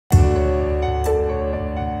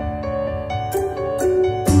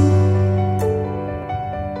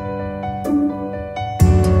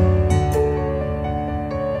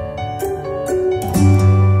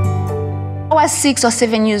was 6 or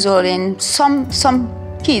 7 years old, and some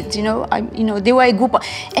kids, they were a group,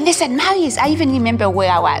 and they said, Maryse, I even remember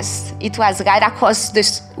where I was. It was right across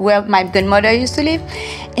this where my grandmother used to live.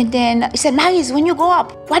 And then he said, Maryse, when you grow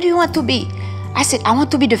up, what do you want to be? I said, I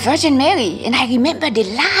want to be the Virgin Mary. And I remember they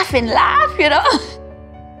laugh and laugh,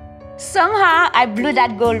 Somehow I blew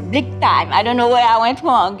that goal big time. I don't know where I went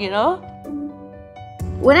wrong,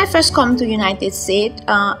 When I first come to the United States,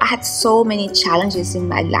 I had so many challenges in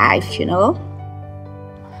my life,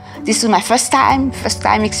 This was my first time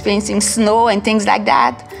experiencing snow and things like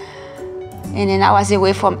that. And then I was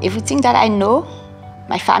away from everything that I know,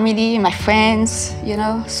 my family, my friends,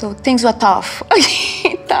 so things were tough,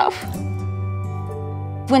 tough.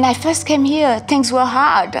 When I first came here, things were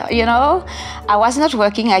hard, I was not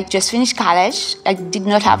working, I just finished college. I did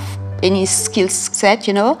not have any skill set,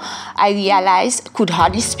 I realized I could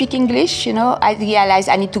hardly speak English, I realized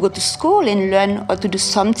I need to go to school and learn how to do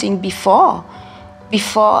something before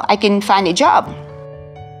I can find a job.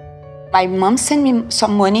 My mom sent me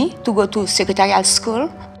some money to go to secretarial school.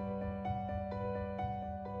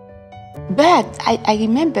 But I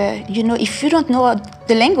remember, if you don't know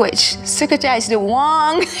the language, secretary is the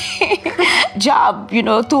wrong job,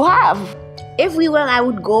 to have. Everywhere I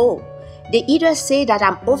would go, they either say that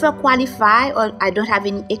I'm overqualified or I don't have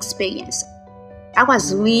any experience. I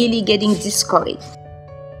was really getting discouraged.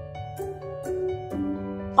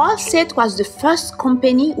 Allstate was the first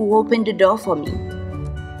company who opened the door for me.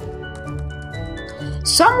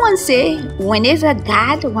 Someone say, whenever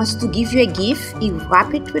God wants to give you a gift, He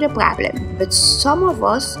wraps it with a problem. But some of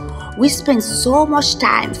us, we spend so much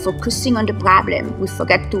time focusing on the problem, we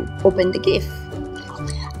forget to open the gift.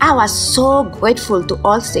 I was so grateful to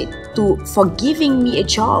Allstate for giving me a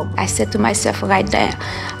job. I said to myself right there,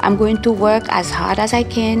 I'm going to work as hard as I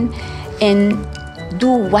can and do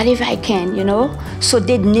whatever I can, so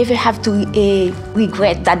they'd never have to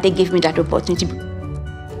regret that they gave me that opportunity.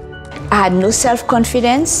 I had no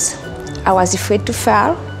self-confidence. I was afraid to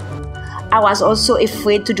fail. I was also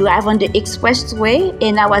afraid to drive on the expressway,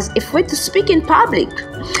 and I was afraid to speak in public.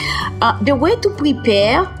 The way to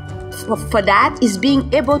prepare for that is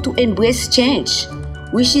being able to embrace change,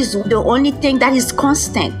 which is the only thing that is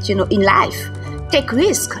constant, in life. Take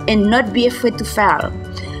risk and not be afraid to fail.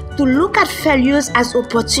 To look at failures as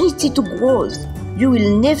opportunity to grow. You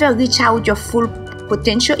will never reach out your full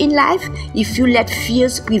potential in life if you let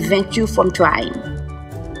fears prevent you from trying.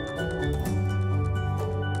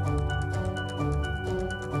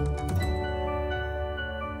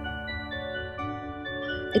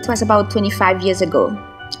 It was about 25 years ago.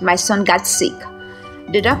 My son got sick.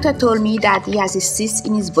 The doctor told me that he has a cyst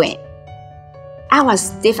in his brain. I was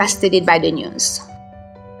devastated by the news.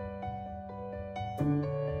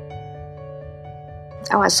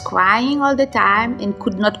 I was crying all the time and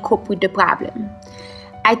could not cope with the problem.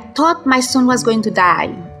 I thought my son was going to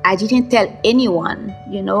die. I didn't tell anyone,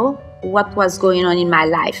 what was going on in my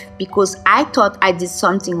life because I thought I did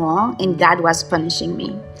something wrong and God was punishing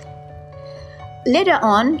me. Later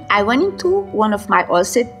on, I went into one of my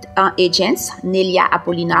Allstate agents, Nelia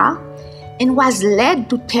Apolinar, and was led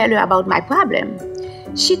to tell her about my problem.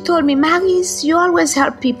 She told me, Maryse, you always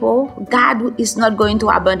help people. God is not going to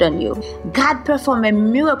abandon you. God performed a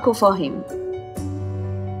miracle for him.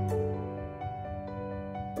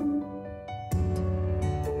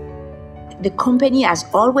 The company has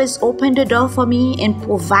always opened the door for me and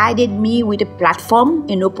provided me with a platform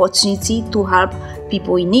and opportunity to help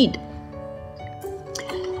people in need.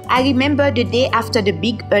 I remember the day after the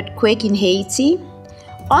big earthquake in Haiti,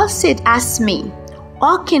 Allstate asked me,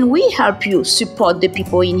 how can we help you support the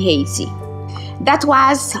people in Haiti? That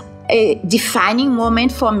was a defining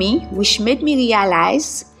moment for me, which made me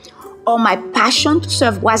realize how my passion to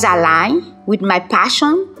serve was aligned with my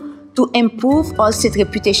passion to improve Allstate's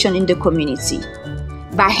reputation in the community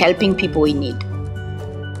by helping people in need.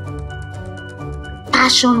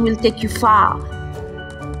 Passion will take you far.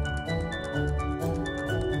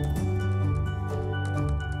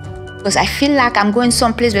 Because I feel like I'm going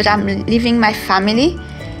someplace, but I'm leaving my family.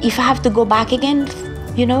 If I have to go back again,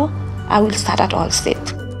 I will start at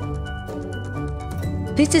Allstate.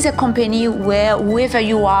 This is a company where whoever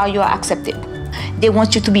you are accepted. They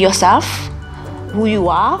want you to be yourself, who you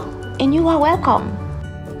are, and you are welcome.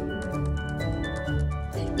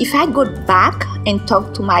 If I go back and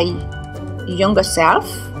talk to my younger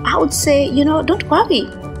self, I would say, don't worry.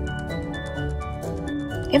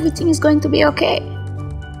 Everything is going to be okay.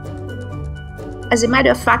 As a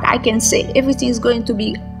matter of fact, I can say everything is going to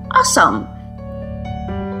be awesome.